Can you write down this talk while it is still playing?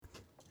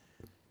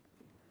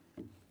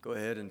Go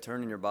ahead and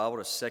turn in your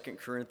Bible to 2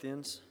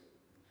 Corinthians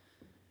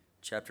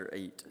chapter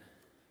 8.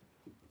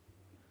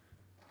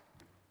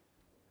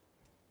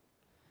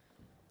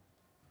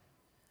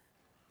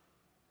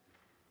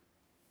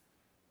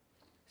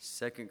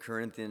 Second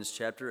Corinthians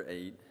chapter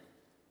 8.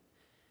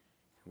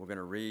 We're going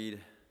to read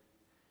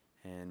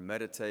and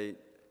meditate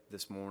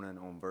this morning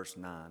on verse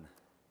 9.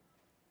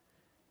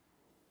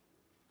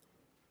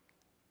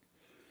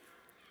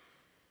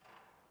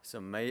 It's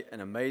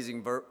an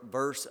amazing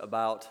verse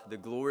about the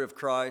glory of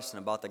Christ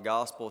and about the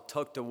gospel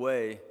tucked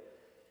away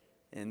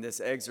in this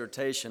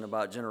exhortation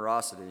about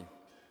generosity.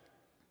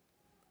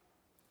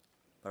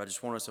 But I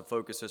just want us to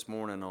focus this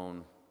morning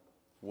on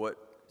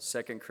what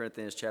 2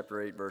 Corinthians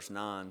chapter 8 verse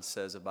 9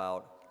 says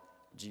about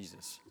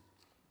Jesus.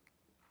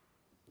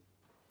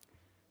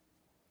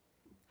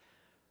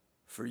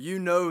 For you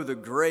know the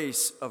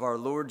grace of our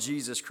Lord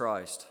Jesus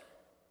Christ,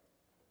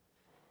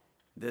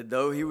 that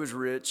though he was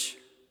rich,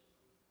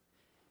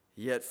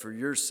 yet for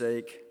your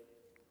sake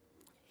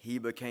he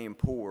became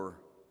poor,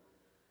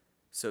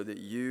 so that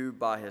you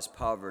by his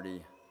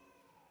poverty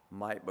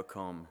might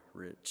become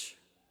rich.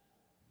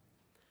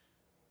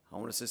 I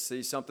want us to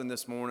see something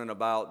this morning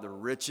about the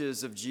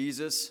riches of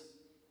Jesus,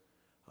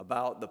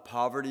 about the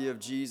poverty of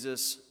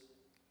Jesus,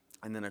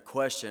 and then a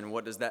question: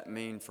 what does that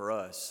mean for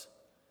us?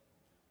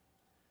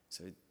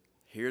 So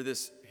hear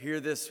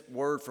this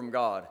word from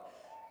God.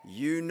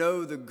 You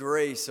know the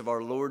grace of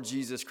our Lord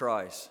Jesus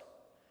Christ,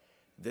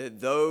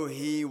 that though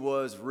he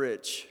was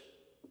rich,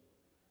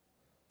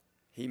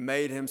 he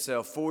made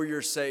himself, for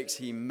your sakes,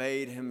 he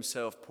made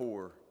himself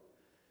poor,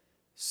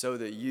 so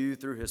that you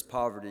through his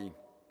poverty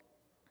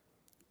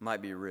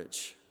might be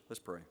rich. Let's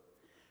pray.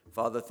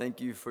 Father,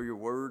 thank you for your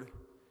word,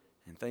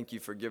 and thank you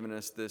for giving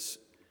us this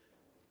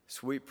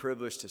sweet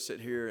privilege to sit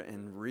here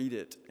and read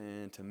it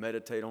and to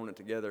meditate on it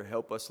together.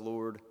 Help us,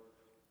 Lord.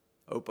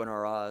 Open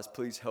our eyes.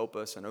 Please help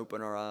us and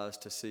open our eyes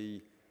to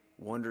see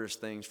wondrous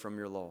things from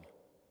your law.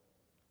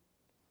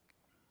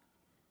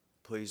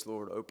 Please,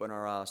 Lord, open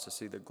our eyes to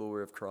see the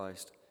glory of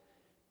Christ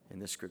in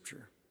this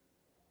scripture.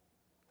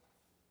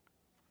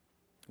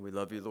 We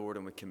love you, Lord,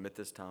 and we commit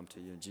this time to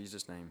you. In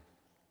Jesus' name,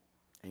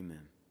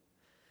 amen.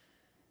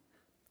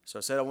 So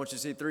I said I want you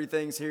to see three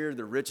things here: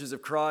 the riches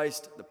of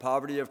Christ, the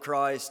poverty of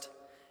Christ,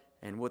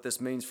 and what this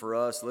means for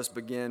us. Let's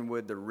begin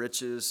with the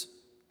riches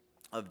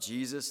of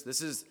Jesus.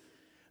 This is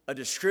a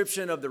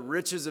description of the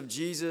riches of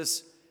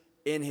Jesus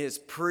in his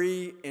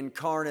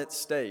pre-incarnate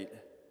state.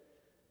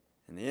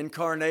 In the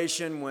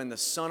incarnation, when the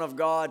Son of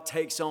God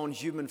takes on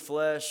human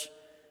flesh,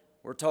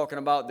 we're talking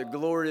about the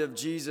glory of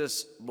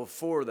Jesus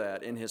before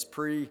that, in his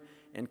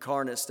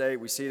pre-incarnate state.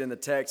 We see it in the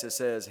text. It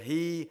says,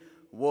 he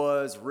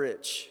was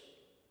rich.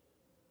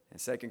 In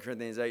 2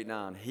 Corinthians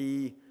 8:9,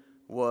 he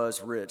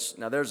was rich.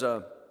 Now there's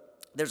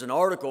an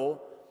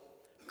article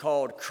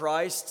called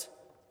Christ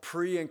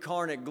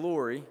Pre-Incarnate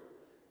Glory,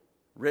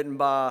 written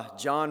by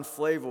John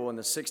Flavel in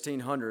the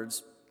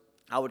 1600s.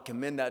 I would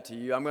commend that to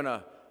you. I'm going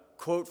to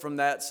quote from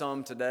that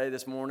some today,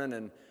 this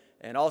morning,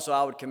 and also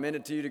I would commend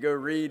it to you to go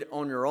read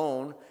on your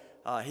own.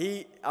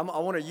 I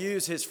want to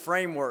use his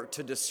framework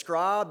to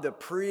describe the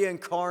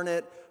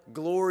pre-incarnate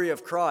glory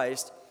of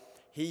Christ.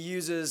 He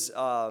uses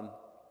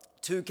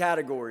two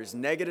categories,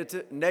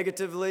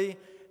 negatively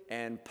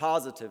and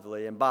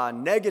positively. And by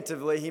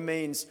negatively, he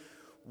means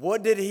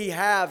what did he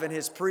have in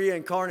his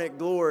pre-incarnate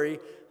glory,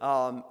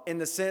 in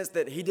the sense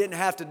that he didn't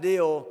have to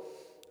deal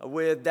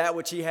with that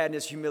which he had in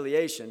his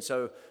humiliation.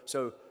 So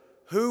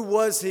who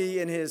was he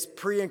in his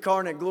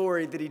pre-incarnate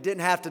glory that he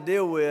didn't have to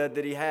deal with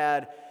that he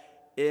had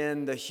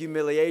in the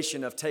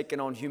humiliation of taking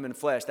on human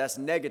flesh? That's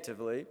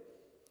negatively.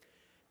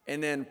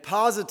 And then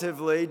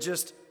positively,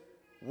 just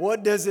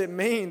what does it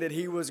mean that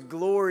he was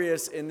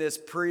glorious in this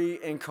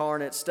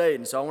pre-incarnate state?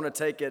 And so I want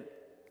to take it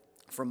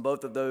from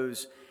both of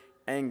those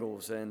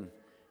angles. And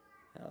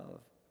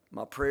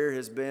my prayer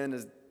has been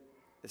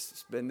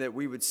that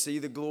we would see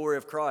the glory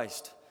of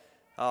Christ.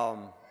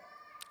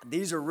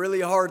 These are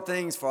really hard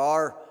things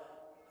for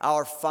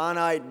our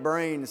finite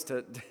brains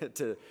to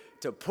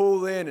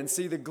pull in and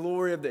see the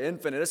glory of the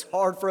infinite. It's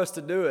hard for us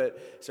to do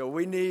it, so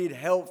we need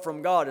help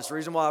from God. It's the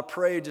reason why I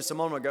prayed just a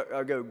moment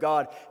ago,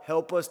 God,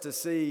 help us to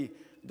see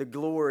the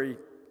glory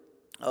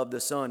of the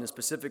Son, and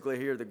specifically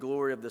here, the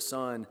glory of the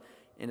Son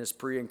in his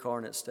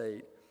pre-incarnate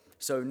state.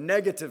 So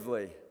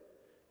negatively,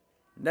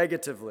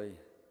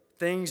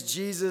 things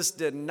Jesus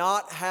did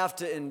not have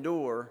to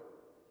endure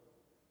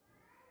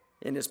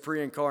in his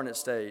pre-incarnate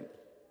state.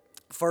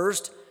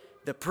 First,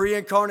 the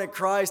pre-incarnate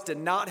Christ did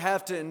not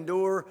have to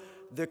endure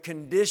the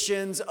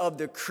conditions of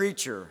the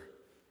creature.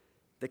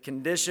 The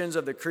conditions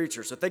of the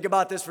creature. So think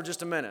about this for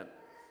just a minute.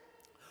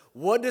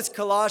 What does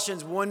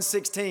Colossians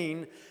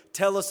 1:16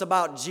 tell us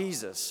about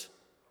Jesus?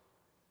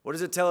 What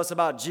does it tell us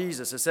about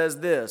Jesus? It says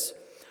this: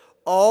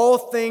 all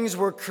things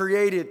were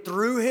created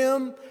through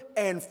him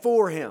and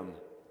for him.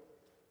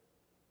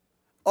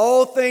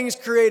 All things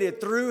created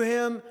through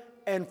him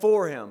and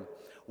for him.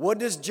 What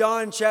does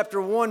John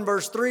chapter 1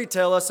 verse 3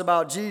 tell us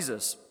about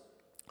Jesus?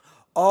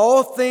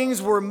 All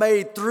things were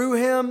made through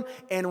him,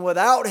 and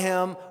without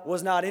him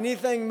was not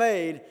anything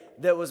made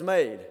that was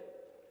made.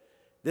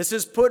 This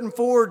is putting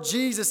forward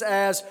Jesus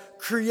as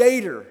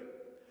creator.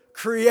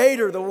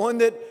 Creator, the one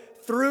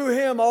that through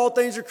him all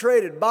things are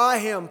created. By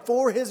him,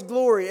 for his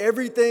glory,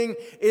 everything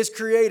is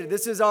created.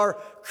 This is our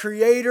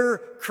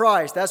creator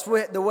Christ. That's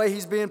the way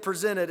he's being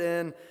presented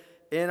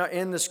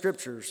in the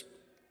scriptures.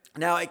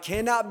 Now, it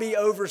cannot be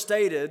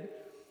overstated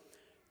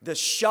the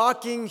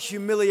shocking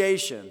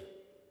humiliation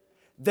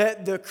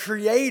that the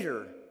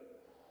creator,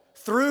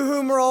 through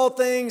whom are all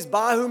things,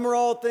 by whom are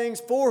all things,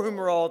 for whom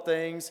are all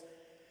things,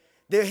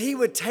 that he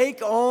would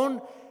take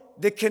on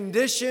the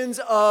conditions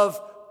of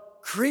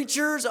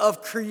creatures,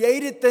 of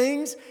created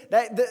things.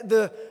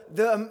 That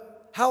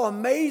how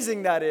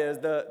amazing that is.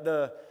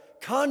 The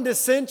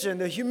condescension,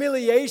 the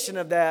humiliation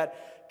of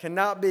that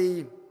cannot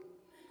be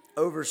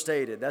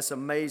overstated. That's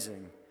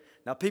amazing.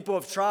 Now, people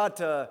have tried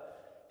to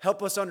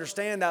help us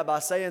understand that by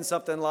saying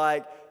something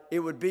like, it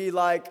would be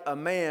like a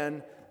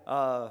man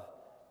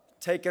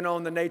taking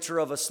on the nature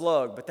of a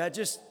slug. But that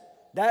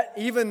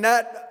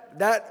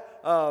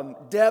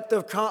depth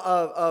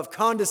of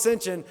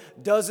condescension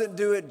doesn't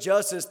do it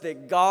justice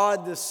that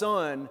God the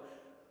Son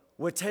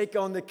would take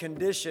on the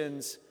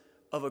conditions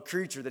of a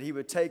creature, that he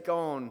would take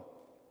on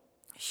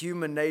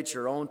human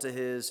nature onto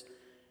his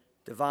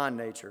divine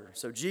nature.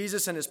 So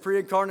Jesus in his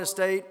pre-incarnate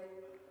state,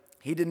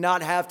 he did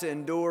not have to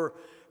endure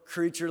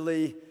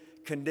creaturely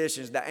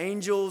conditions. The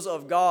angels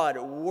of God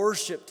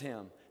worshiped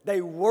him. They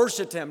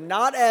worshiped him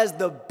not as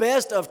the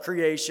best of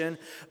creation,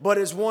 but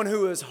as one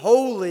who is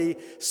holy,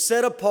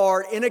 set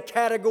apart in a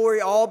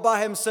category all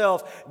by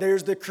himself.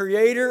 There's the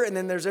creator and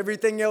then there's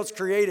everything else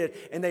created,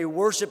 and they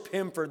worship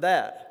him for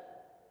that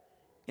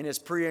in his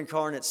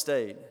pre-incarnate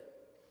state.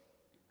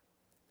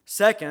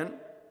 Second,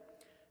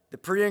 the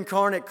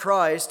pre-incarnate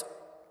Christ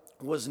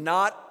was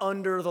not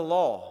under the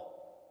law.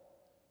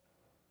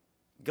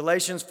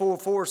 Galatians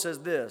 4:4 says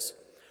this,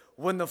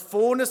 when the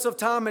fullness of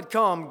time had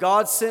come,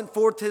 God sent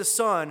forth his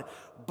Son,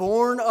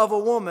 born of a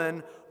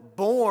woman,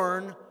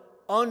 born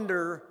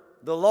under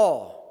the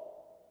law.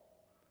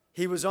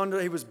 He was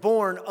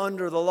born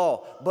under the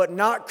law, but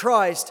not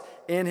Christ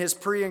in his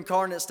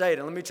pre-incarnate state.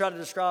 And let me try to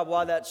describe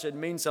why that should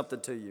mean something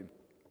to you.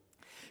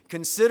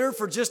 Consider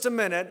for just a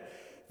minute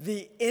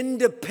the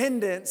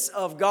independence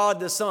of God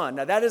the Son.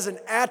 Now, that is an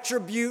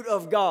attribute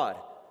of God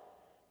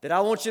that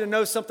I want you to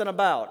know something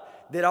about.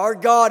 That our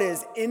God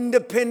is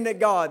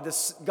independent God.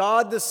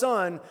 God the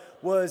Son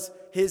was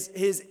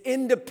his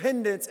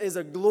independence is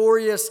a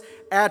glorious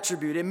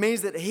attribute. It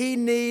means that he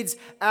needs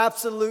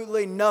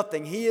absolutely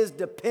nothing. He is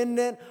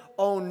dependent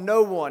on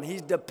no one.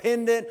 He's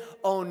dependent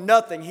on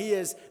nothing. He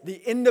is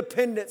the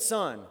independent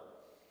Son.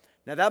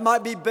 Now that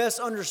might be best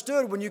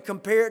understood when you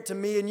compare it to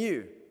me and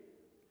you.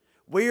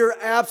 We are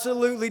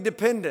absolutely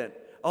dependent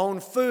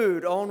on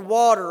food, on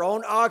water,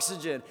 on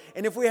oxygen.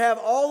 And if we have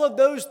all of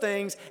those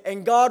things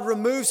and God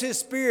removes his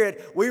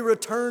Spirit, we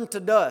return to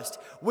dust.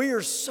 We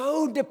are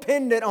so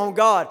dependent on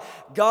God.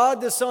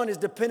 God the Son is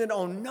dependent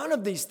on none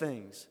of these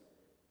things.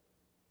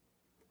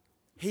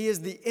 He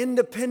is the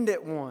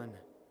independent one.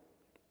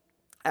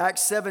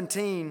 Acts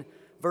 17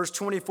 verse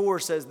 24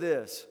 says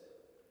this,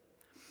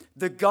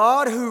 the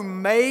God who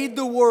made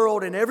the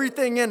world and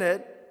everything in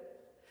it,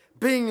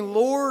 being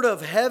Lord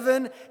of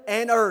heaven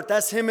and earth,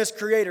 that's him as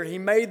creator. He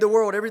made the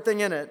world, everything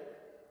in it,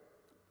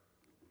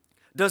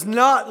 does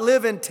not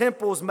live in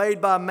temples made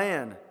by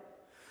man,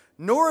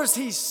 nor is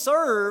he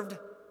served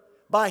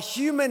by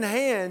human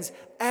hands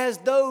as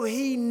though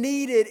he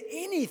needed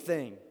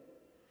anything,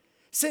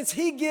 since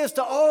he gives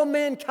to all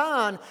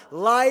mankind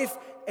life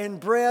and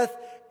breath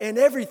and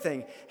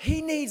everything.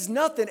 He needs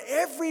nothing.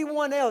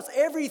 Everyone else,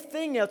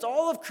 everything else,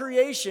 all of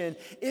creation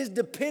is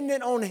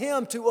dependent on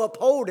him to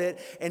uphold it,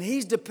 and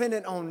he's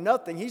dependent on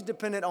nothing. He's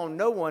dependent on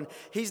no one.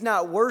 He's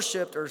not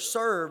worshiped or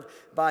served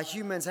by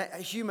human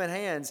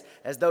hands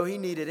as though he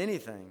needed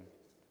anything.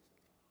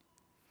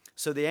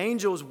 So the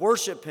angels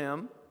worship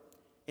him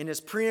in his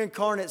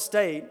pre-incarnate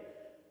state,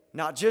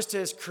 not just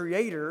as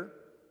creator,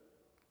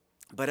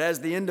 but as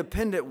the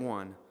independent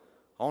one,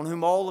 on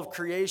whom all of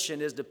creation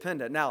is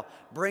dependent. Now,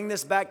 bring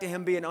this back to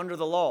him being under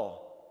the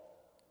law.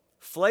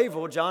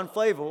 John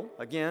Flavel,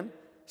 again,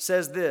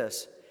 says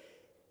this,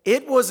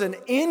 it was an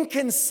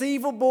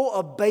inconceivable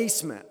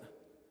abasement,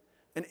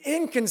 an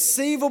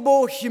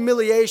inconceivable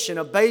humiliation,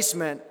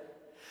 abasement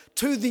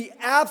to the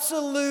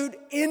absolute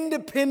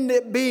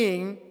independent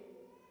being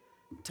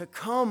to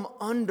come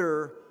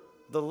under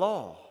the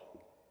law.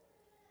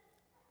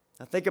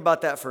 Now think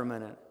about that for a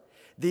minute.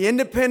 The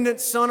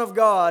independent Son of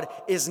God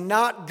is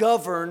not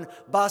governed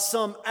by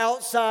some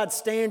outside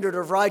standard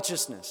of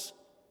righteousness.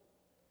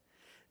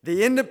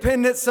 The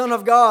independent Son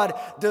of God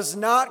does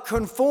not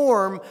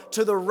conform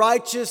to the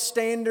righteous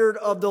standard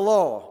of the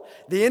law.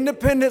 The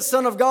independent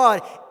Son of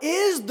God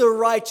is the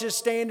righteous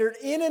standard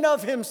in and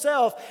of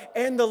himself,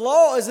 and the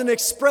law is an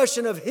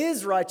expression of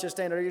his righteous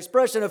standard, an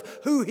expression of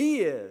who he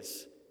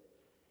is.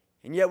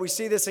 And yet we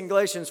see this in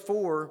Galatians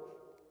 4,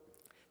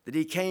 that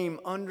he came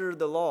under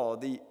the law,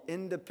 the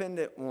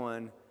independent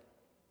one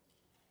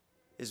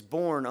is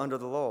born under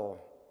the law.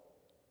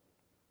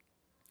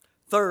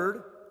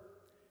 Third,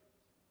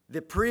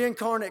 the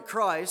pre-incarnate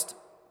Christ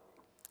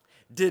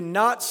did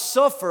not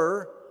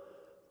suffer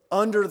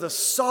under the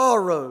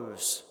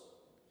sorrows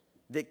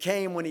that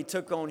came when he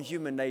took on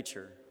human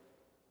nature.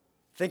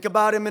 Think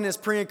about him in his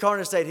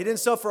pre-incarnate state. He didn't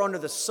suffer under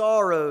the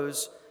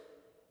sorrows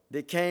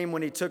that came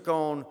when he took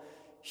on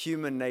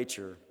human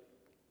nature.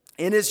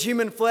 In his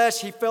human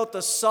flesh, he felt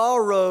the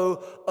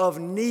sorrow of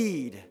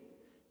need.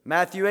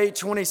 Matthew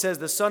 8:20 says,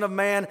 the Son of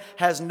Man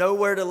has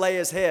nowhere to lay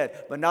his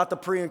head, but not the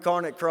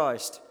pre-incarnate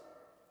Christ.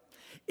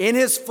 In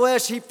his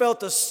flesh, he felt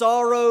the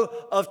sorrow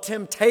of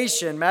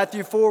temptation.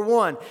 Matthew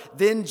 4:1.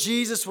 Then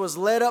Jesus was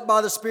led up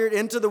by the Spirit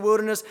into the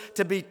wilderness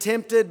to be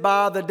tempted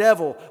by the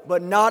devil,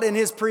 but not in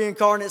his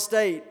pre-incarnate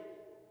state.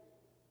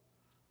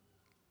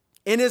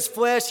 In his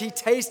flesh, he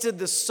tasted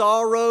the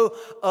sorrow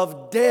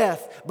of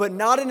death, but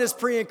not in his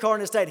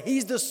pre-incarnate state.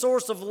 He's the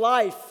source of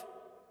life.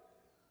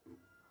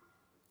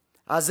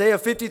 Isaiah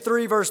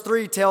 53 verse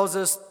 3 tells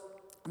us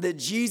that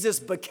Jesus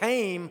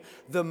became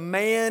the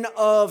man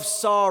of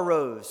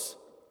sorrows.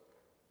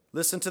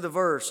 Listen to the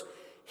verse.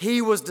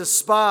 He was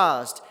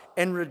despised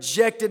and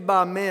rejected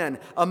by men,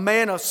 a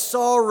man of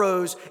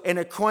sorrows and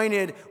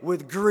acquainted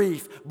with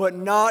grief, but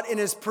not in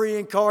his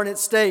pre-incarnate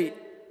state.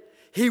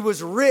 He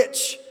was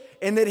rich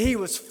in that he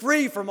was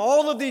free from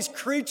all of these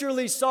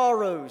creaturely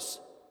sorrows.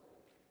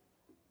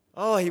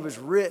 Oh, he was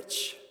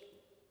rich.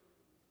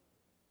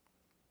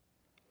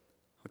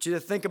 I want you to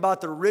think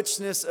about the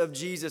richness of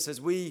Jesus as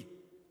we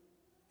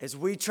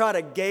try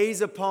to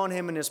gaze upon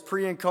him in his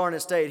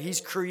pre-incarnate state.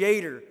 He's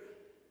creator.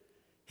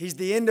 He's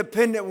the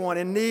independent one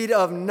in need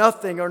of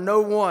nothing or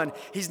no one.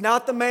 He's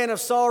not the man of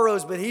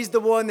sorrows, but he's the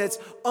one that's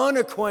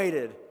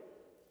unacquainted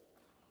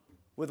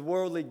with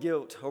worldly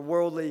guilt or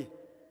worldly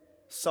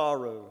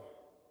sorrow.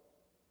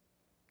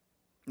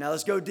 Now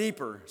let's go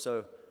deeper.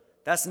 So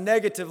that's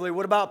negatively.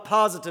 What about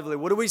positively?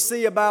 What do we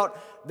see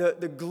about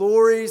the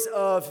glories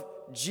of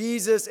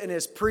Jesus in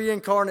his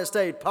pre-incarnate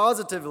state?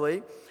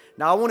 Positively,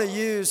 now I want to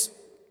use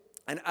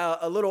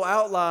a little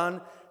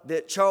outline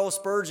that Charles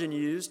Spurgeon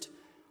used.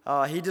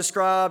 He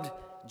described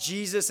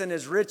Jesus and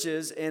his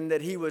riches in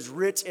that he was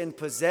rich in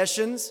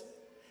possessions,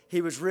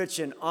 he was rich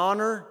in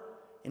honor,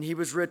 and he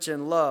was rich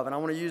in love. And I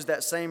want to use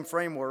that same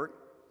framework.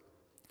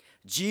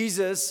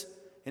 Jesus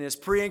in his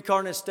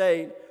pre-incarnate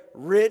state,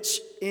 rich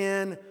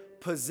in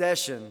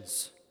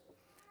possessions.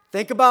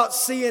 Think about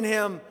seeing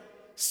him,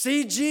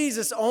 see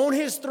Jesus on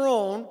his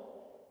throne.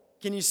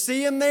 Can you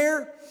see him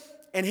there?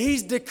 And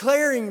he's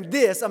declaring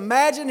this.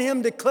 Imagine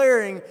him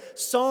declaring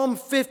Psalm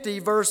 50,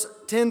 verse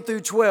 10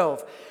 through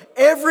 12.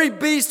 Every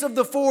beast of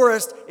the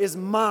forest is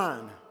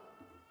mine.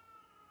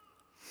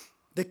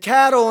 The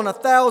cattle on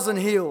 1,000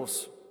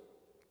 hills.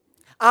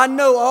 I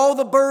know all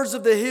the birds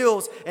of the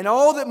hills, and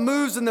all that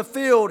moves in the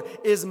field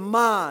is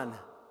mine.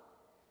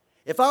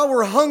 If I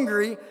were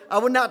hungry, I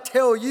would not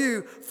tell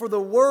you, for the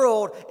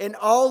world and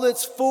all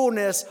its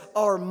fullness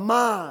are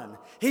mine.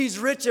 He's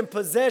rich in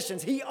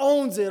possessions. He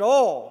owns it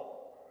all.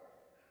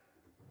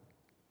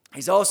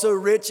 He's also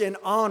rich in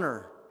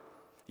honor.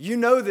 You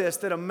know this,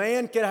 that a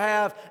man can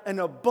have an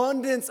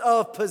abundance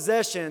of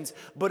possessions,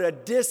 but a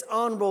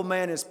dishonorable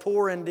man is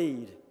poor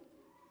indeed.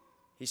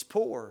 He's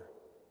poor,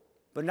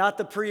 but not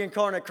the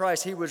pre-incarnate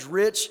Christ. He was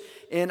rich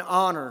in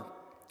honor.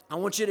 I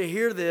want you to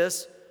hear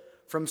this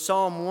from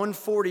Psalm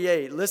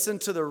 148. Listen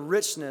to the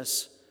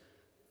richness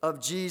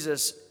of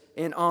Jesus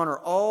in honor.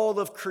 All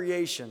of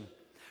creation.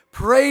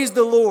 Praise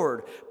the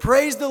Lord.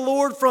 Praise the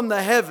Lord from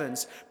the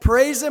heavens.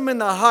 Praise him in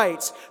the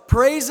heights.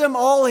 Praise him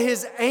all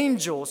his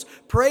angels.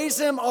 Praise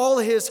him all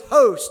his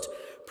host.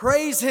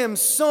 Praise him,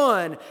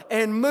 sun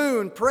and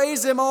moon.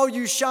 Praise him, all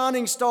you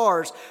shining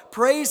stars.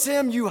 Praise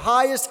him, you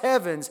highest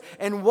heavens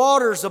and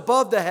waters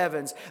above the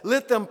heavens.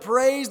 Let them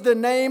praise the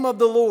name of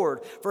the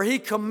Lord, for he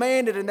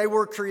commanded and they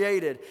were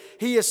created.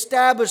 He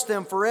established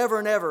them forever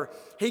and ever.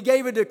 He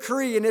gave a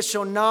decree and it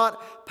shall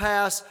not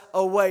pass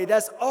away.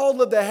 That's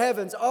all of the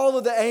heavens, all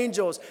of the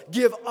angels.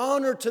 Give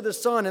honor to the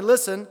Son. And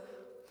listen,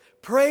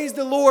 praise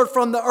the Lord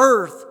from the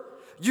earth,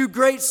 you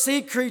great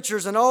sea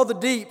creatures and all the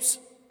deeps.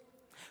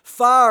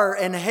 Fire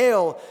and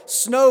hail,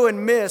 snow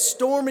and mist,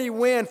 stormy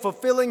wind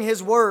fulfilling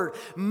his word,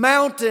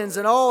 mountains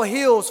and all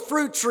hills,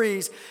 fruit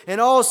trees and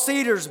all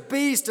cedars,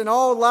 beasts and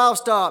all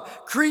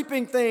livestock,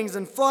 creeping things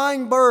and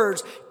flying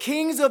birds,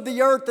 kings of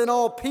the earth and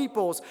all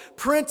peoples,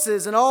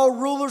 princes and all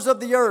rulers of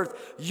the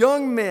earth,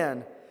 young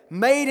men,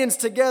 maidens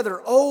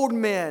together, old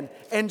men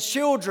and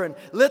children.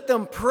 Let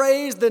them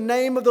praise the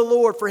name of the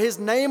Lord, for his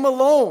name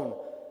alone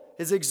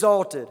is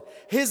exalted.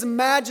 His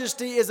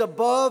majesty is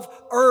above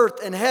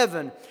earth and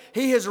heaven.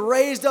 He has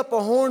raised up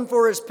a horn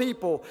for his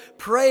people.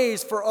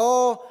 Praise for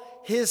all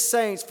his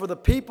saints, for the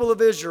people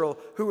of Israel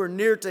who are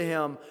near to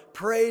him.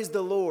 Praise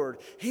the Lord.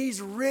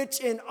 He's rich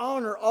in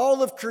honor.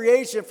 All of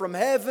creation, from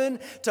heaven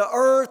to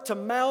earth to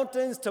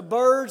mountains to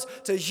birds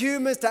to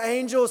humans to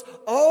angels,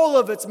 all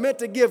of it's meant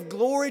to give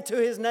glory to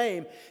his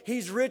name.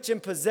 He's rich in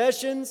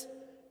possessions.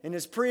 In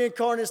his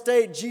pre-incarnate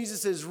state,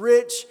 Jesus is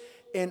rich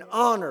in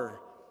honor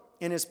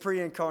in his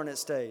pre-incarnate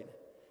state.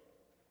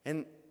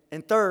 And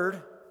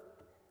third,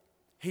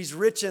 he's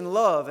rich in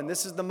love, and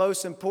this is the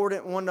most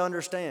important one to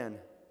understand.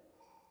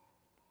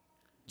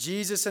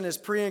 Jesus in his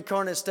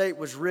pre-incarnate state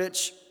was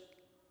rich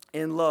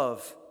in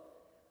love.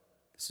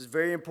 This is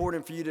very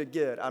important for you to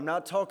get. I'm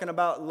not talking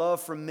about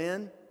love from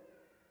men.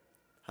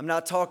 I'm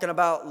not talking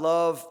about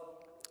love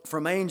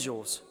from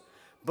angels.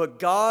 But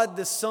God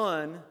the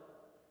Son,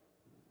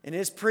 in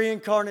his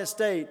pre-incarnate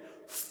state,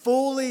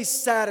 fully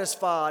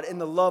satisfied in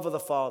the love of the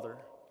Father.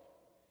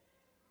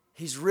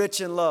 He's rich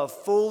in love,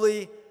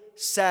 fully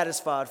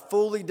satisfied,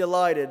 fully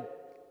delighted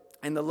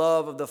in the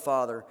love of the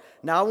Father.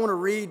 Now I want to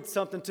read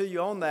something to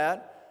you on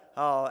that,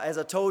 as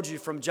I told you,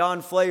 from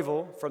John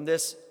Flavel, from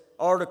this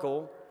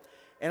article.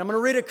 And I'm going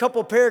to read a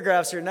couple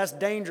paragraphs here, and that's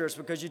dangerous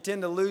because you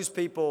tend to lose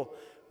people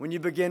when you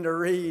begin to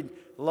read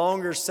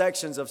longer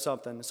sections of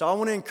something. So I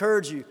want to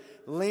encourage you,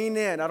 lean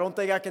in. I don't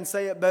think I can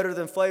say it better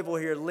than Flavel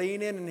here.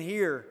 Lean in and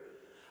hear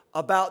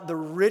about the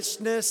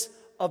richness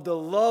of the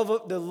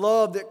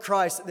love that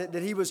Christ,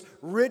 that he was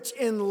rich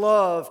in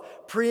love,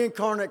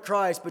 pre-incarnate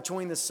Christ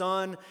between the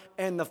Son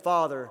and the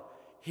Father.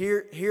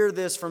 Hear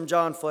this from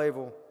John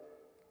Flavel.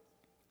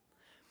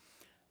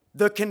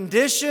 The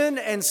condition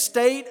and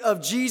state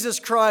of Jesus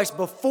Christ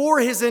before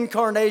his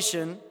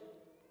incarnation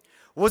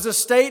was a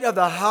state of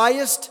the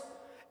highest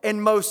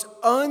and most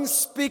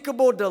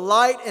unspeakable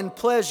delight and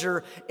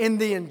pleasure in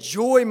the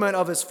enjoyment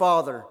of his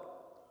Father.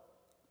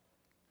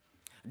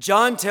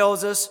 John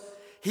tells us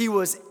he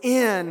was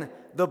in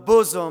the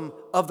bosom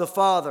of the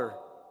Father.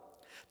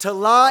 To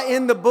lie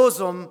in the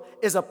bosom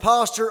is a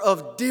posture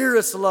of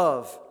dearest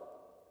love.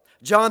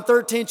 John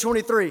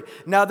 13:23.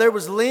 Now there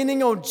was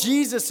leaning on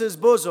Jesus'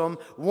 bosom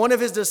one of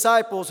his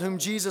disciples whom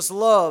Jesus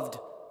loved.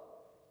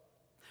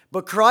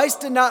 But Christ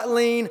did not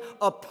lean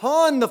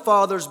upon the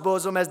Father's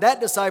bosom as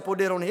that disciple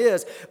did on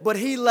his, but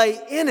he lay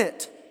in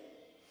it.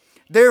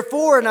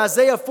 Therefore, in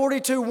Isaiah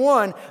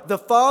 42:1, the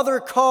Father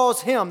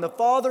calls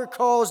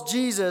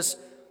Jesus,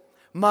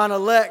 mine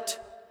elect,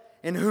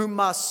 in whom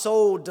my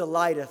soul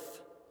delighteth.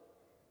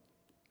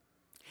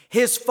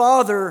 His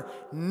Father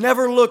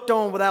never looked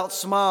on without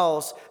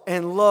smiles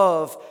and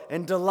love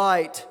and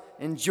delight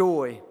and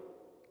joy.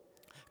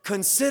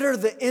 Consider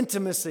the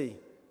intimacy,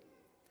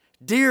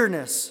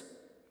 dearness,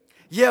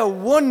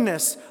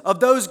 oneness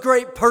of those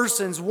great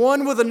persons,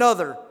 one with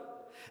another.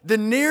 The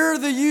nearer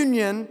the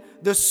union,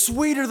 the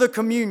sweeter the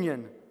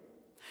communion.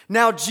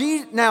 Now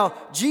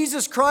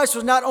Jesus Christ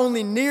was not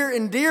only near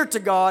and dear to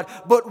God,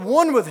 but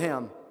one with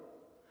him.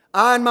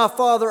 I and my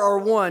Father are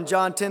one,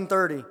 John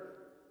 10:30.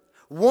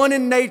 One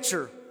in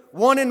nature,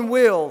 one in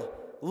will,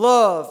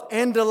 love,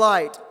 and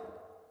delight.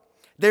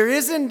 There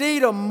is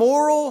indeed a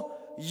moral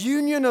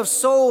union of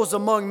souls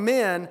among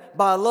men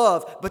by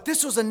love, but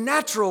this was a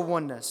natural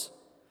oneness.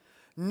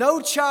 No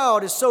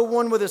child is so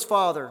one with his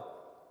father.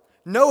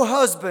 No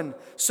husband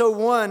so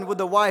one with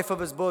the wife of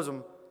his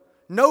bosom.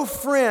 No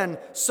friend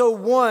so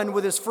one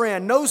with his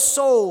friend. No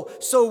soul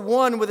so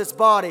one with its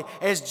body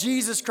as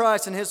Jesus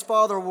Christ and his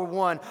Father were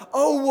one.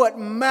 Oh, what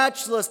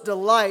matchless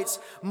delights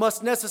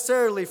must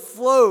necessarily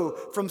flow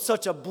from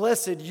such a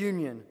blessed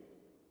union.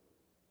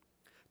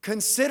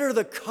 Consider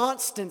the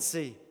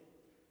constancy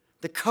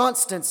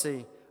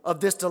of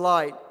this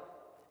delight.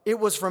 It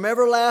was from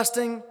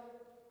everlasting,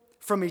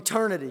 from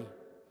eternity.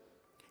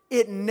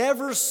 It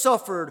never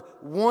suffered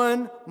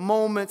one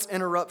moment's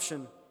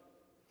interruption.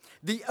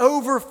 The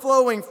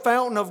overflowing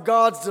fountain of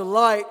God's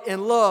delight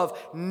and love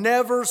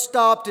never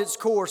stopped its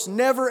course,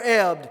 never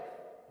ebbed.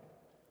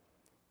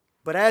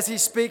 But as he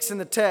speaks in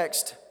the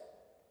text,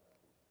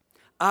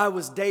 I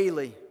was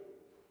daily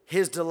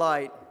his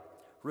delight,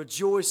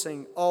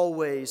 rejoicing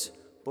always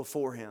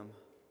before him.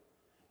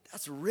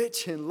 That's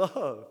rich in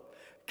love.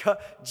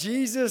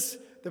 Jesus,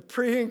 the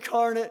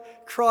pre-incarnate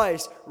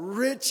Christ,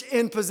 rich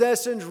in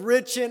possessions,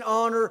 rich in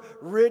honor,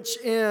 rich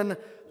in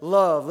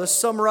love. Let's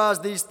summarize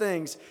these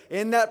things.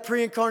 In that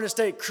pre-incarnate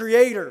state,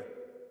 creator,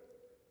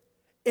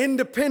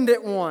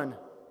 independent one,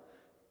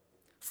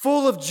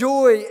 full of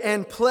joy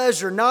and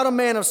pleasure, not a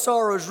man of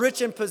sorrows,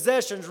 rich in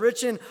possessions,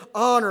 rich in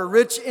honor,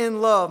 rich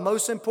in love.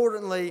 Most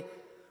importantly,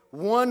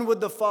 one with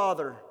the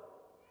Father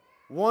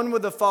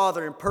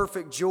in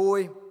perfect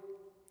joy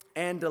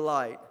and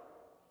delight.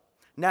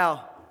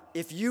 Now,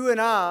 if you and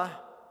I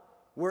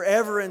were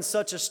ever in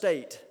such a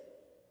state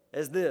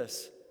as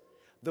this,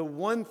 the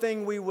one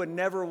thing we would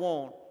never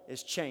want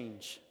is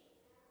change.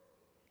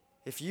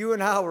 If you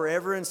and I were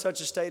ever in such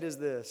a state as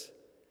this,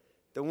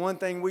 the one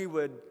thing we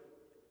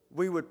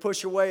would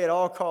push away at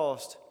all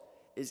cost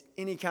is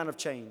any kind of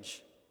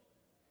change.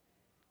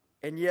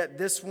 And yet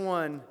this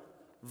one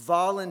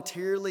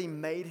voluntarily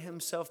made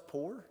himself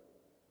poor.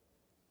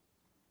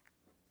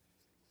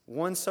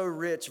 One so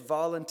rich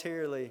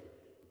voluntarily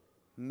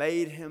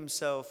made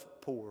himself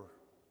poor.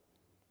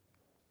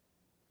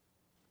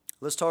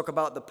 Let's talk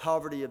about the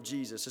poverty of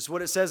Jesus. It's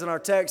what it says in our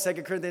text,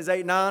 2 Corinthians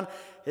 8:9.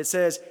 It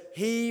says,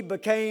 he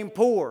became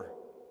poor.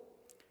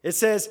 It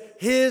says,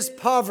 his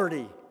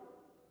poverty.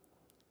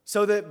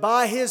 so that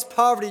by his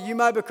poverty you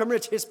might become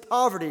rich. His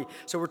poverty.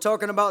 So we're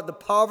talking about the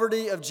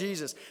poverty of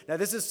Jesus. Now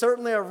this is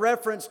certainly a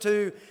reference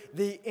to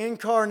the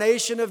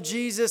incarnation of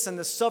Jesus and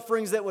the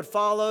sufferings that would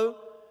follow.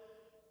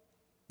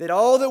 That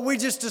all that we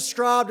just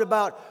described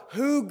about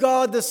who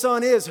God the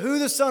Son is, who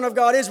the Son of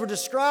God is, we're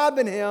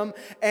describing him,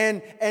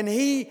 and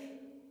he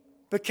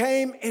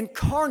became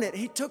incarnate.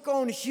 He took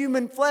on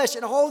human flesh,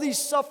 and all these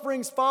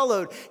sufferings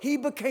followed. He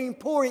became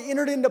poor. He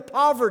entered into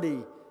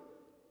poverty.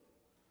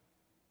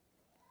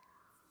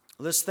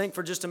 Let's think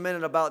for just a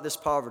minute about this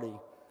poverty.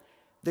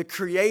 The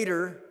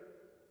Creator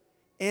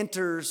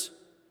enters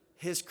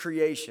his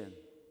creation.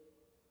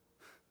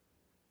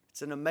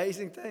 It's an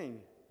amazing thing.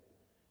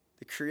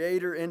 The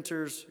Creator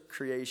enters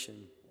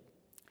creation.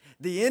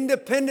 The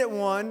independent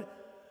one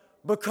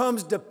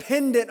becomes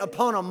dependent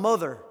upon a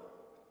mother.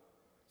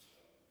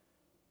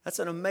 That's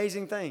an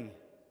amazing thing.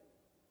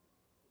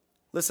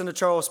 Listen to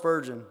Charles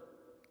Spurgeon.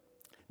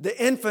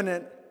 The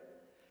infinite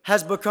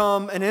has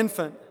become an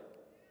infant.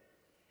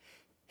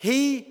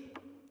 He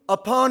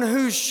upon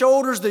whose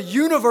shoulders the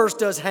universe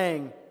does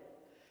hang,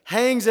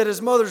 hangs at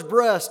his mother's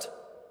breast.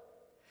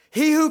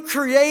 He who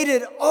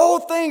created all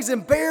things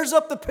and bears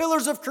up the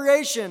pillars of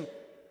creation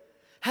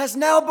has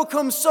now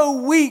become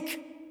so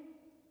weak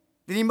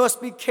that he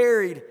must be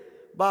carried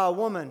by a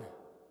woman.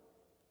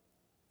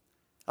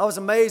 I was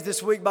amazed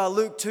this week by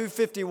Luke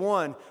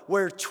 2:51,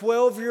 where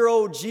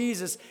 12-year-old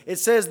Jesus, it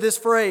says this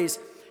phrase,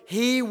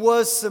 he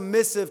was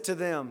submissive to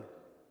them.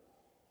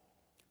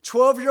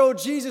 12-year-old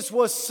Jesus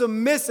was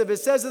submissive. It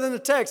says it in the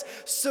text,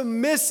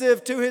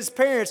 submissive to his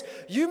parents.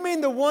 You mean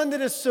the one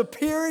that is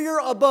superior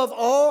above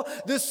all,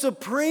 the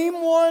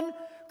supreme one,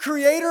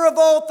 creator of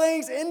all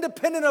things,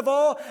 independent of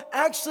all,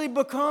 actually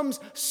becomes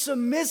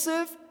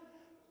submissive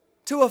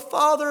to a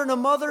father and a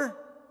mother?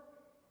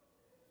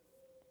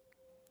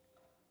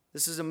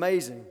 This is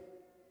amazing.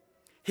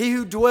 He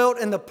who dwelt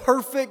in the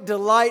perfect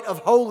delight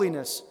of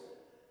holiness,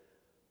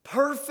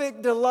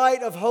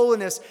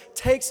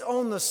 takes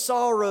on the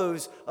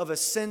sorrows of a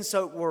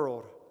sin-soaked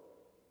world.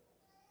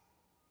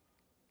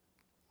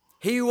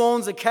 He who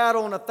owns a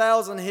cattle on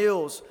 1,000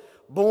 hills,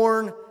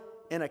 born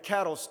in a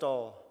cattle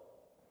stall.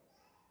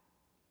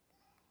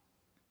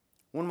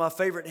 One of my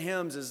favorite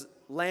hymns is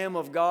Lamb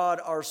of God,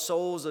 our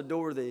souls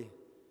adore thee.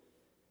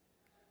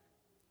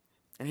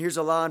 And here's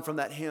a line from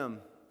that hymn.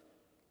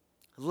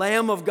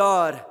 Lamb of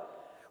God,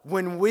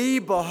 when we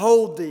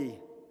behold thee,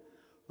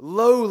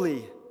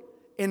 lowly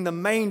in the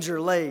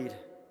manger laid,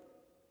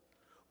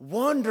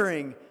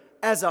 wandering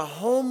as a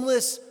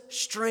homeless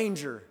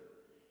stranger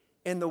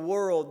in the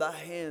world thy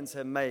hands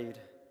have made.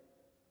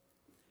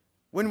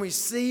 When we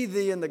see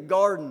thee in the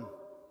garden,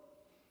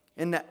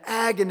 in the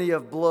agony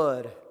of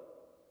blood,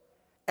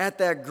 at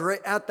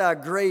thy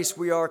grace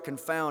we are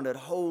confounded,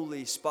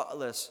 holy,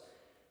 spotless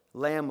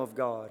Lamb of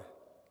God.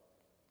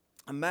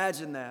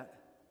 Imagine that.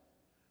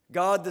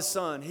 God the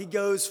Son, he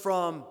goes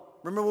from,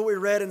 remember what we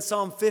read in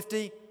Psalm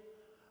 50?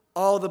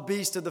 All the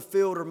beasts of the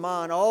field are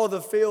mine. All the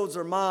fields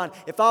are mine.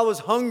 If I was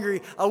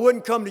hungry, I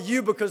wouldn't come to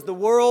you because the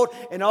world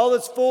and all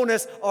its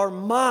fullness are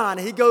mine.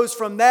 He goes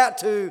from that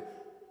to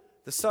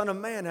the Son of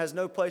Man has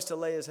no place to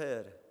lay his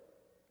head.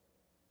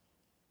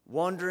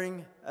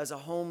 Wandering as a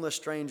homeless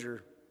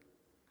stranger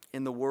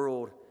in the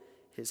world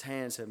his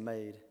hands have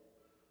made.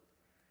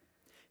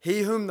 He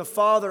whom the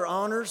Father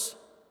honors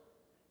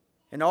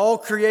and all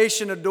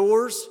creation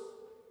adores,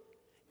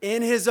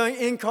 in his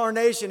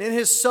incarnation, in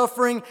his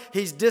suffering,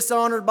 he's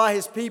dishonored by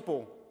his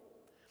people.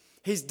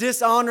 He's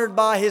dishonored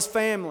by his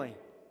family.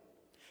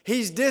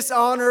 He's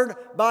dishonored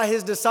by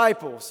his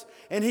disciples.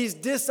 And he's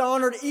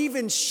dishonored,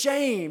 even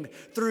shamed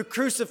through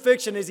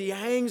crucifixion as he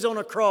hangs on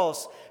a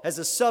cross as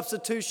a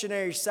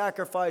substitutionary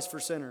sacrifice for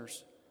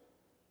sinners.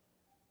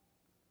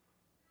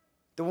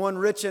 The one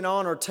rich in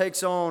honor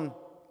takes on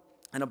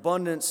an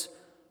abundance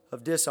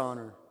of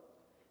dishonor.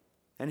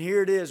 And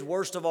here it is,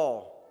 worst of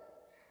all.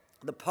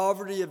 The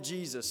poverty of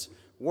Jesus,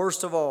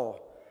 worst of all.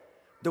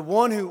 The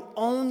one who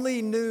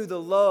only knew the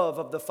love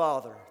of the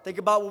Father. Think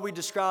about what we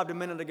described a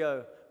minute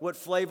ago, what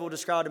Flavel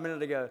described a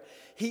minute ago.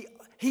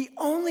 He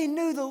only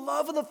knew the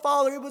love of the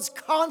Father. It was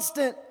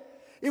constant.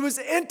 It was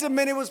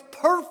intimate. It was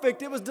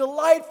perfect. It was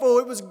delightful.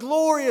 It was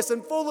glorious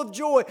and full of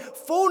joy,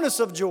 fullness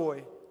of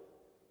joy.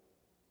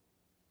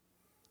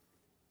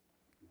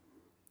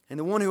 And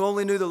the one who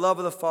only knew the love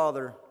of the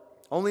Father,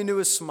 only knew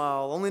his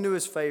smile, only knew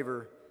his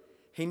favor,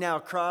 he now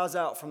cries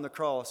out from the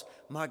cross,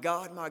 my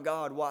God,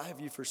 why have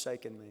you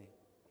forsaken me?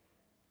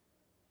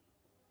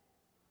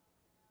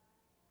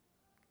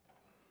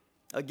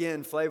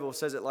 Again, Flavel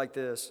says it like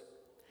this.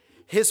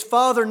 His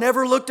Father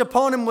never looked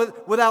upon him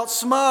without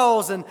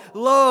smiles and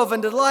love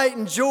and delight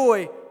and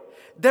joy.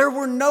 There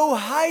were no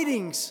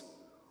hidings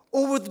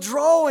or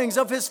withdrawings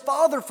of his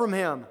Father from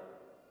him.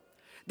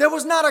 There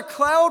was not a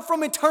cloud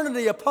from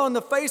eternity upon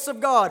the face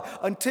of God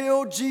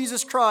until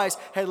Jesus Christ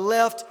had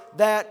left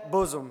that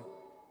bosom.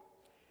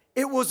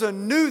 It was a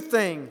new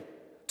thing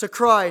to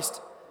Christ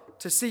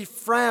to see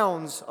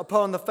frowns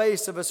upon the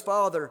face of his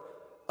Father.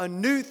 A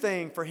new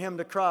thing for him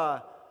to cry,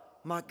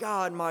 my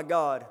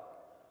God,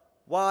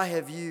 why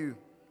have you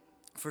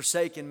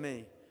forsaken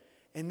me.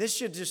 And this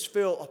should just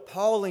feel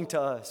appalling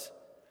to us.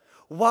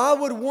 Why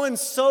would one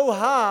so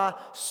high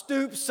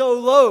stoop so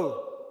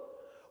low?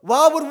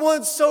 Why would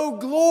one so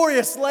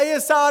glorious lay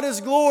aside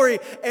his glory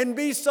and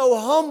be so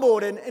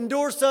humbled and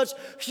endure such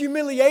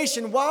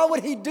humiliation? Why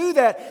would he do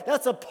that?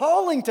 That's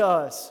appalling to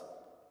us.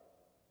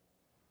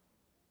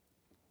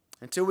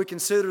 Until we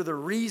consider the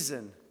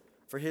reason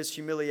for his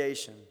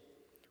humiliation.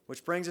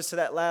 Which brings us to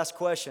that last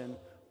question.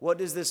 What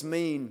does this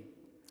mean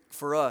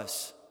for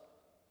us?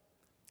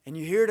 And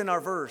you hear it in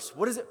our verse.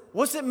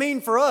 What's it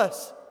mean for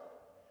us?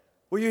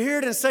 Well, you hear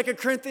it in 2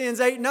 Corinthians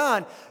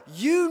 8:9.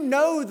 You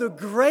know the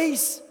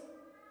grace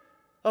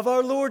of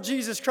our Lord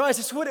Jesus Christ.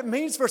 That's what it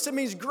means for us. It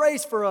means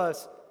grace for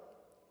us.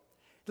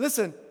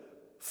 Listen,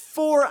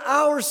 for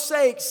our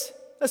sakes,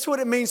 that's what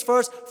it means for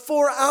us.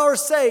 For our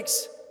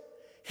sakes,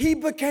 he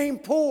became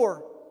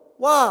poor.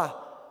 Why?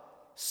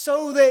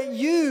 So that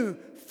you,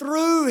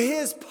 through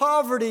his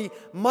poverty,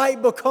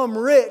 might become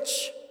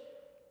rich.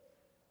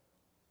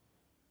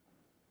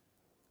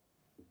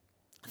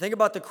 Think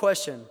about the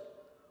question,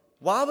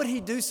 why would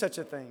he do such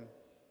a thing?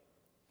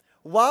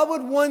 Why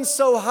would one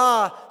so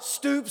high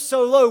stoop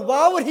so low?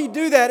 Why would he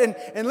do that?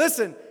 And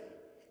listen,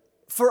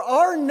 for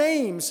our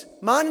names,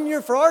 mine and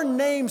yours, for our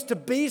names to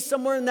be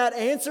somewhere in that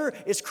answer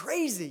is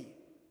crazy.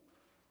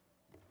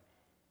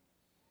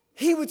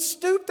 He would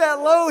stoop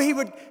that low.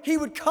 He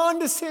would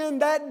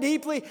condescend that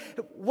deeply.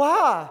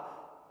 Why?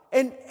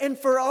 And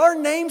for our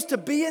names to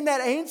be in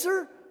that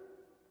answer?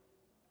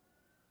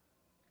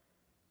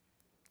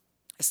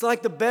 It's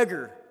like the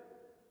beggar,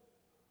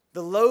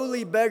 the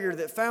lowly beggar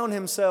that found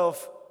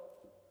himself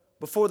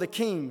before the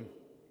king.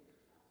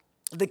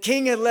 The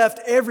king had left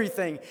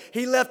everything.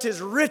 He left his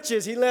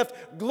riches. He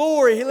left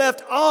glory. He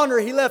left honor.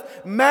 He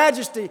left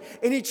majesty.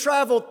 And he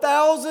traveled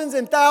thousands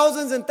and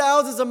thousands and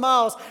thousands of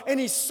miles. And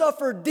he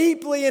suffered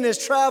deeply in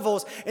his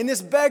travels. And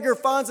this beggar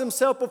finds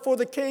himself before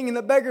the king. And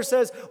the beggar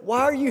says,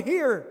 "Why are you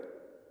here?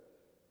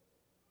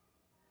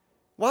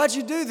 Why'd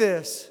you do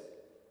this?"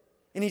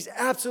 And he's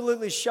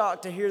absolutely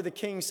shocked to hear the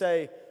king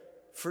say,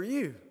 "For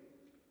you.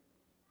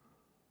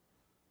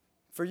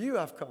 For you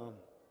I've come."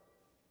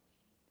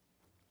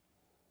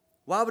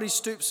 Why would he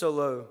stoop so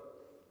low?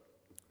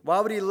 Why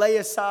would he lay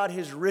aside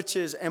his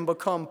riches and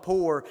become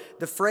poor?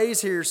 The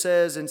phrase here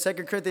says in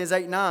 2 Corinthians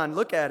 8:9,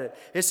 look at it.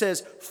 It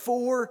says,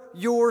 "For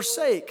your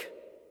sake."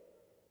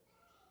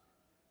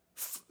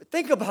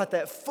 Think about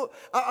that.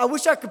 I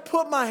wish I could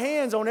put my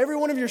hands on every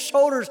one of your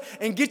shoulders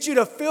and get you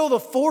to feel the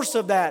force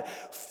of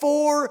that.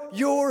 For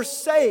your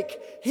sake,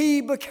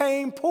 he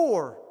became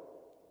poor.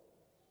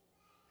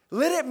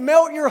 Let it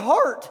melt your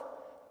heart.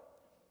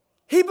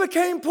 He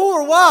became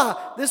poor.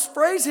 Why? This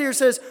phrase here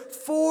says,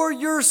 for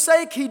your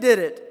sake he did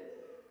it.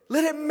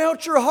 Let it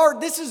melt your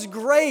heart. This is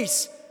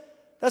grace.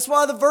 That's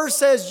why the verse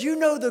says, you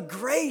know the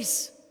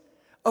grace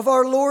of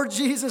our Lord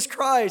Jesus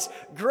Christ.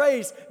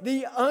 Grace,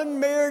 the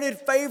unmerited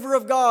favor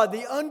of God,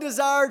 the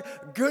undesired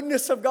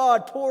goodness of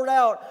God poured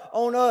out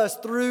on us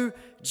through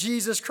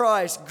Jesus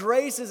Christ.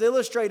 Grace is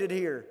illustrated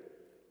here.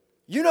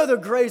 You know the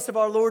grace of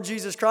our Lord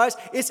Jesus Christ.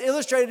 It's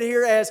illustrated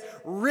here as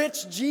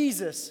rich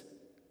Jesus,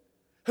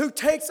 who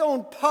takes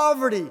on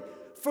poverty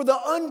for the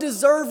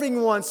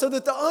undeserving ones, so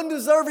that the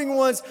undeserving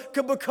ones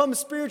could become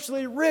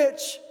spiritually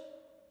rich.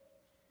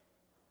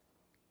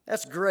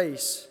 That's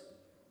grace.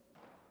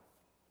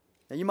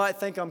 Now you might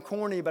think I'm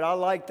corny, but I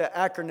like the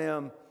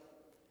acronym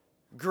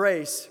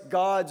GRACE,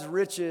 God's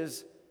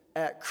riches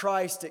at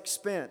Christ's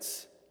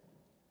expense.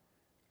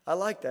 I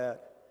like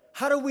that.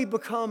 How do we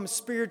become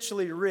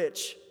spiritually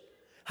rich?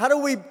 How do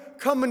we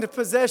come into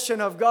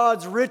possession of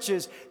God's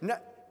riches?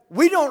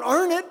 We don't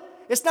earn it.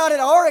 It's not at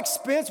our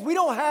expense. We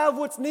don't have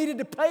what's needed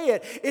to pay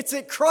it. It's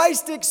at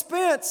Christ's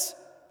expense.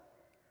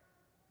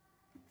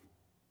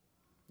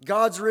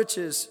 God's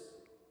riches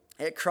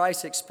at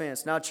Christ's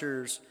expense, not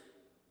yours.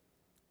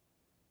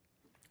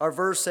 Our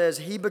verse says,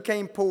 he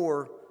became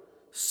poor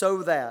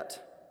so that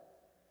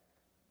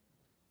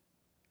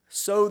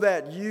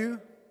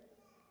you,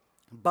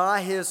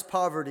 by his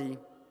poverty,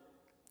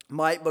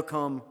 might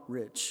become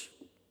rich.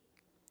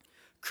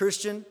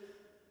 Christian,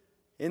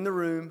 in the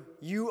room,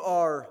 you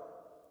are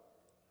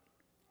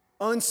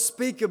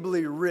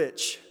unspeakably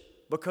rich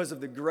because of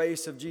the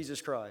grace of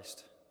Jesus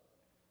Christ.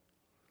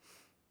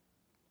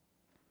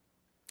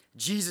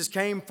 Jesus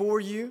came for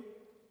you.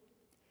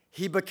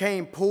 He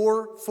became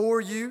poor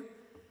for you.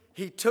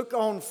 He took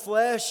on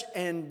flesh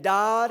and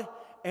died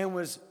and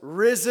was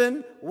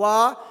risen.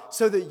 Why?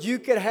 So that you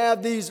could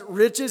have these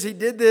riches. He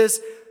did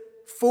this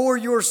for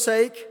your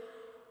sake.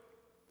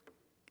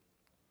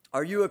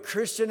 Are you a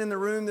Christian in the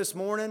room this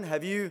morning?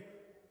 Have you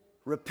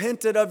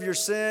repented of your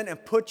sin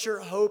and put your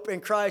hope in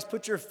Christ,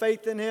 put your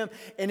faith in Him?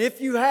 And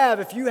if you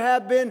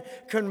have been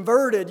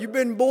converted, you've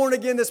been born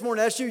again this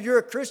morning, that's you, you're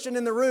a Christian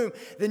in the room,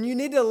 then you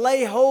need to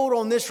lay hold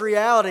on this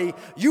reality.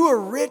 You are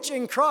rich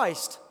in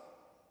Christ.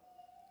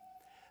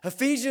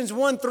 Ephesians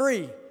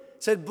 1:3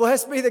 said,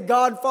 blessed be the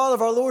God and Father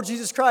of our Lord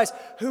Jesus Christ,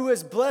 who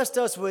has blessed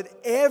us with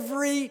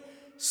every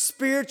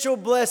spiritual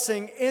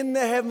blessing in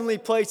the heavenly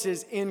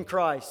places in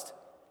Christ.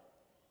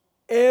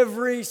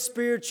 every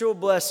spiritual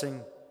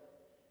blessing.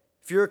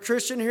 If you're a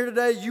Christian here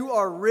today, you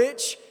are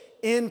rich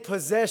in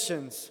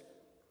possessions.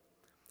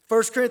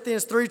 1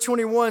 Corinthians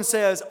 3:21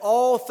 says,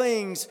 all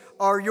things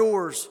are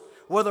yours.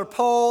 Whether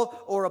Paul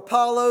or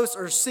Apollos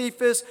or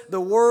Cephas,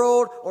 the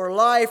world or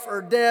life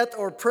or death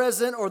or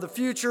present or the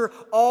future,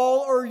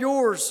 all are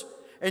yours.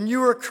 And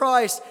you are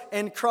Christ,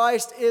 and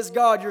Christ is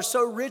God. You're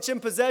so rich in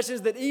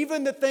possessions that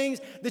even the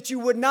things that you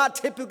would not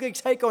typically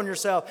take on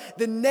yourself,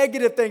 the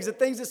negative things, the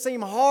things that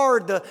seem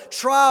hard, the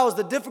trials,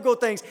 the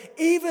difficult things,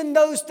 even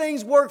those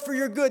things work for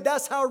your good.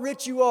 That's how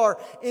rich you are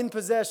in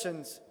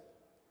possessions.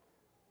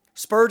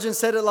 Spurgeon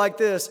said it like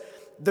this: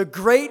 the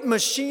great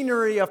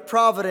machinery of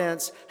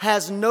providence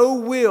has no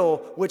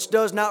wheel which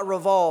does not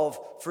revolve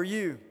for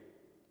you.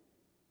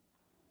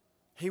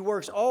 He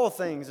works all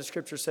things, the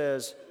scripture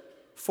says,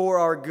 for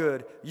our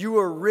good. You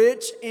are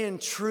rich in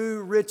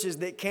true riches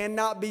that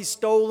cannot be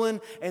stolen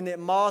and that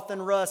moth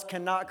and rust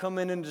cannot come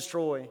in and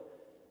destroy.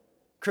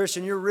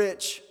 Christian, you're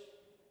rich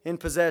in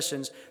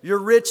possessions. You're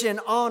rich in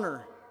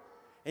honor.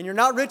 And you're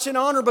not rich in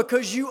honor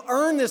because you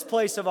earn this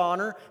place of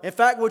honor. In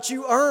fact, what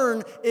you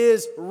earn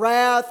is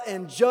wrath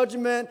and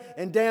judgment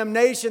and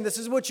damnation. This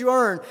is what you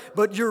earn.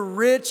 But you're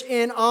rich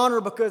in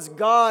honor because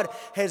God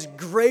has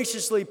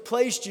graciously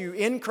placed you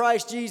in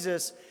Christ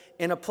Jesus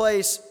in a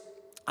place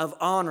of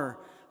honor.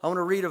 I want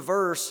to read a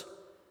verse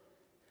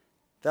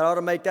that ought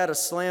to make that a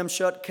slam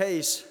shut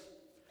case.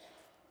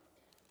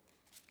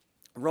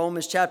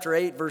 Romans chapter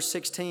 8, verse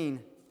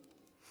 16.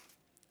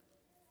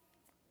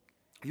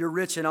 You're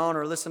rich in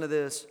honor. Listen to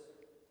this.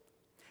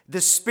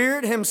 The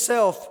Spirit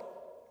Himself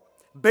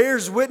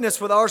bears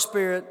witness with our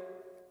spirit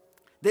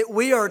that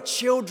we are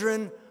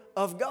children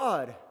of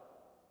God.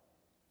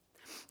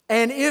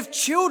 And if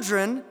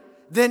children,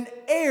 then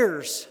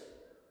heirs.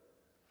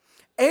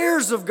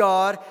 Heirs of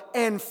God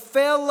and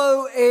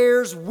fellow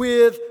heirs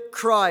with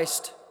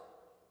Christ,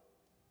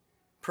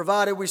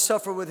 provided we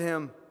suffer with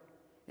Him,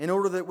 in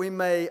order that we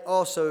may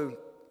also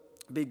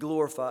be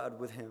glorified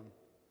with Him.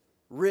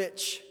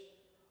 Rich.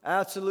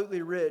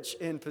 Absolutely rich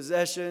in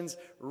possessions,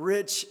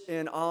 rich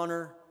in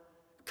honor,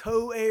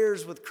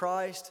 co-heirs with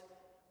Christ.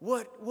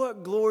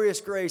 What glorious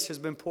grace has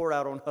been poured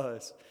out on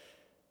us.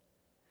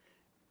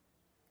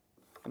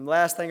 And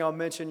last thing I'll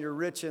mention, you're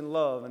rich in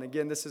love. And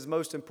again, this is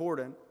most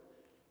important.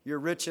 You're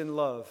rich in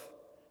love.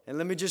 And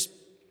let me just,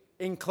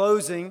 in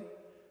closing,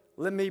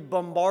 let me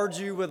bombard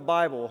you with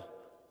Bible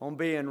on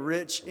being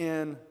rich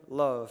in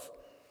love.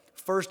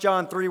 1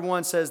 John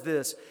 3:1 says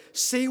this: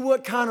 see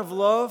what kind of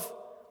love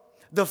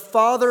the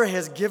Father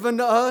has given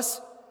to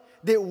us,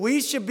 that we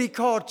should be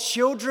called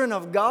children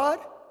of God?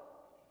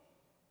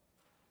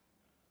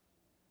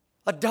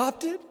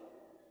 Adopted?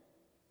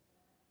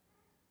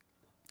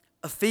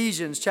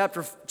 Ephesians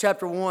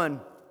chapter 1.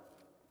 Let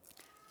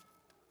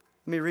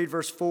me read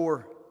verse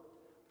 4.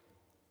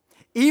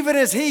 Even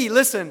as He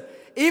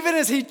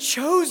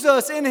chose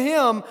us in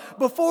Him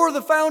before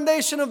the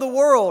foundation of the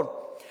world,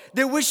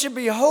 that we should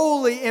be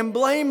holy and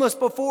blameless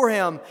before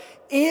Him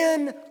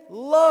in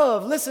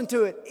love. Listen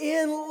to it.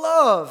 In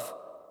love,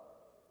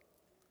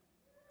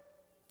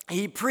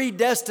 He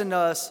predestined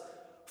us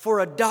for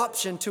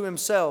adoption to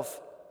Himself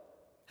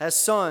as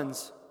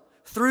sons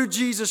through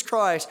Jesus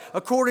Christ,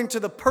 according to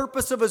the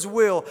purpose of His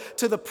will,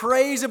 to the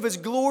praise of His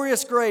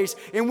glorious grace,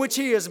 in which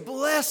He has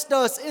blessed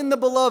us in the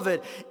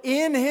Beloved.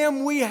 In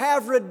Him we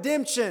have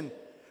redemption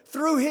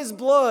through His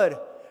blood,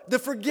 the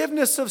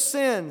forgiveness of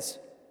sins,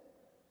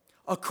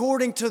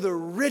 according to the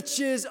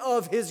riches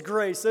of His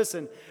grace.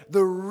 Listen,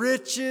 the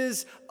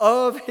riches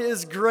of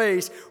His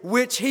grace,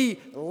 which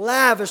He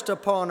lavished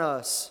upon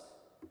us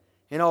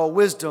in all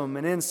wisdom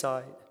and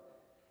insight.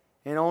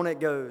 And on it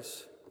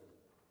goes.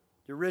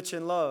 You're rich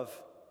in love.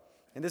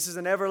 And this is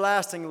an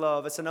everlasting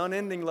love. It's an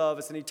unending love.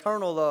 It's an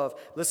eternal love.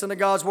 Listen to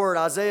God's word.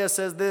 Isaiah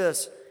says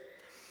this: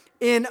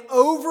 in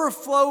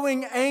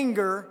overflowing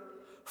anger,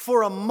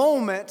 for a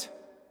moment,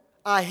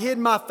 I hid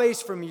my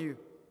face from you.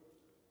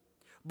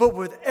 But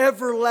with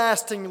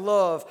everlasting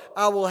love,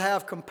 I will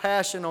have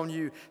compassion on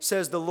you,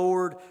 says the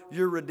Lord,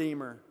 your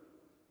Redeemer.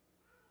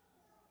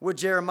 What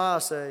did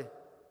Jeremiah say?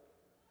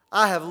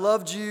 I have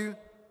loved you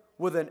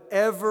with an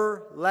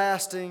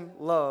everlasting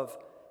love.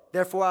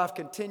 Therefore, I've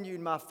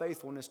continued my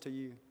faithfulness to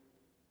you.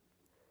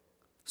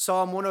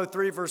 Psalm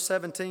 103, verse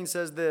 17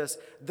 says this: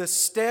 the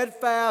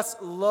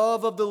steadfast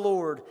love of the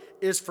Lord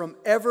is from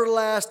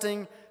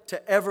everlasting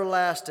to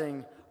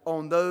everlasting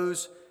on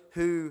those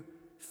who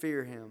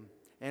fear Him.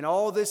 And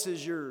all this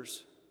is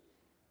yours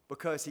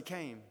because He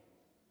came.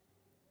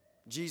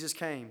 Jesus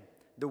came.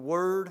 The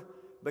Word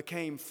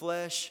became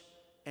flesh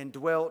and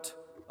dwelt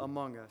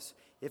among us.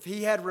 If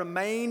He had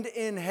remained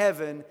in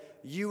heaven,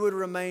 you would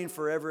remain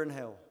forever in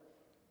hell.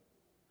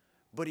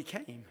 But He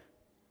came.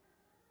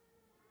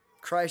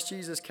 Christ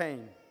Jesus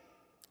came.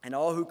 And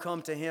all who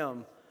come to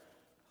Him,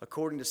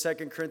 according to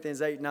 2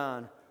 Corinthians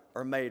 8:9,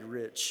 are made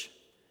rich.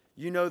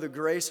 You know the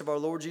grace of our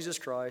Lord Jesus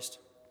Christ,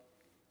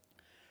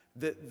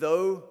 that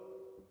though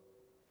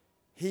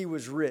He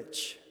was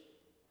rich,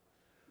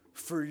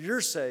 for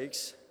your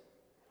sakes,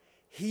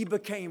 He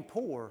became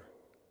poor,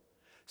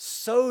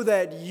 so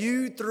that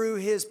you through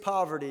his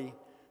poverty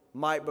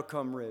might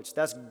become rich.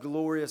 That's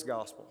glorious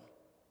gospel.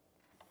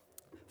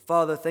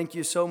 Father, thank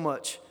you so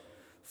much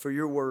for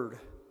your word.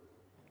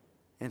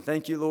 And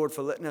thank you, Lord,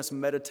 for letting us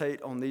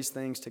meditate on these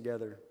things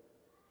together.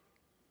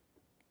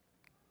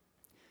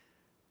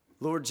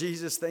 Lord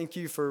Jesus, thank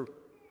you for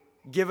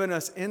giving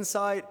us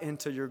insight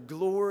into your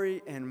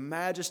glory and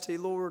majesty,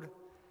 Lord.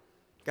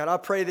 God, I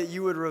pray that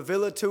you would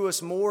reveal it to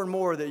us more and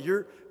more, that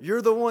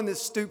you're the one that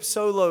stooped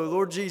so low.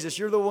 Lord Jesus,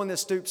 you're the one that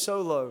stooped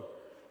so low.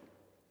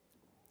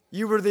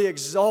 You were the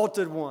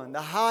exalted one,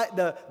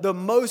 the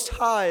most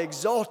high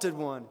exalted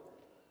one.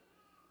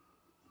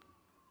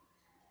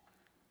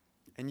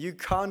 And you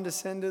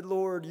condescended,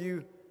 Lord.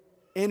 You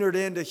entered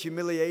into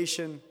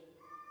humiliation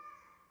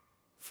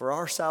for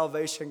our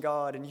salvation,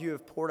 God, and you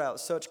have poured out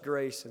such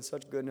grace and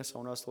such goodness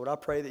on us, Lord. I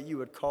pray that you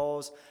would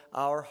cause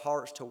our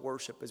hearts to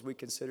worship as we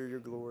consider your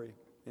glory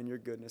and your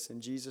goodness.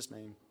 In Jesus'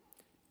 name,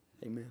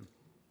 amen.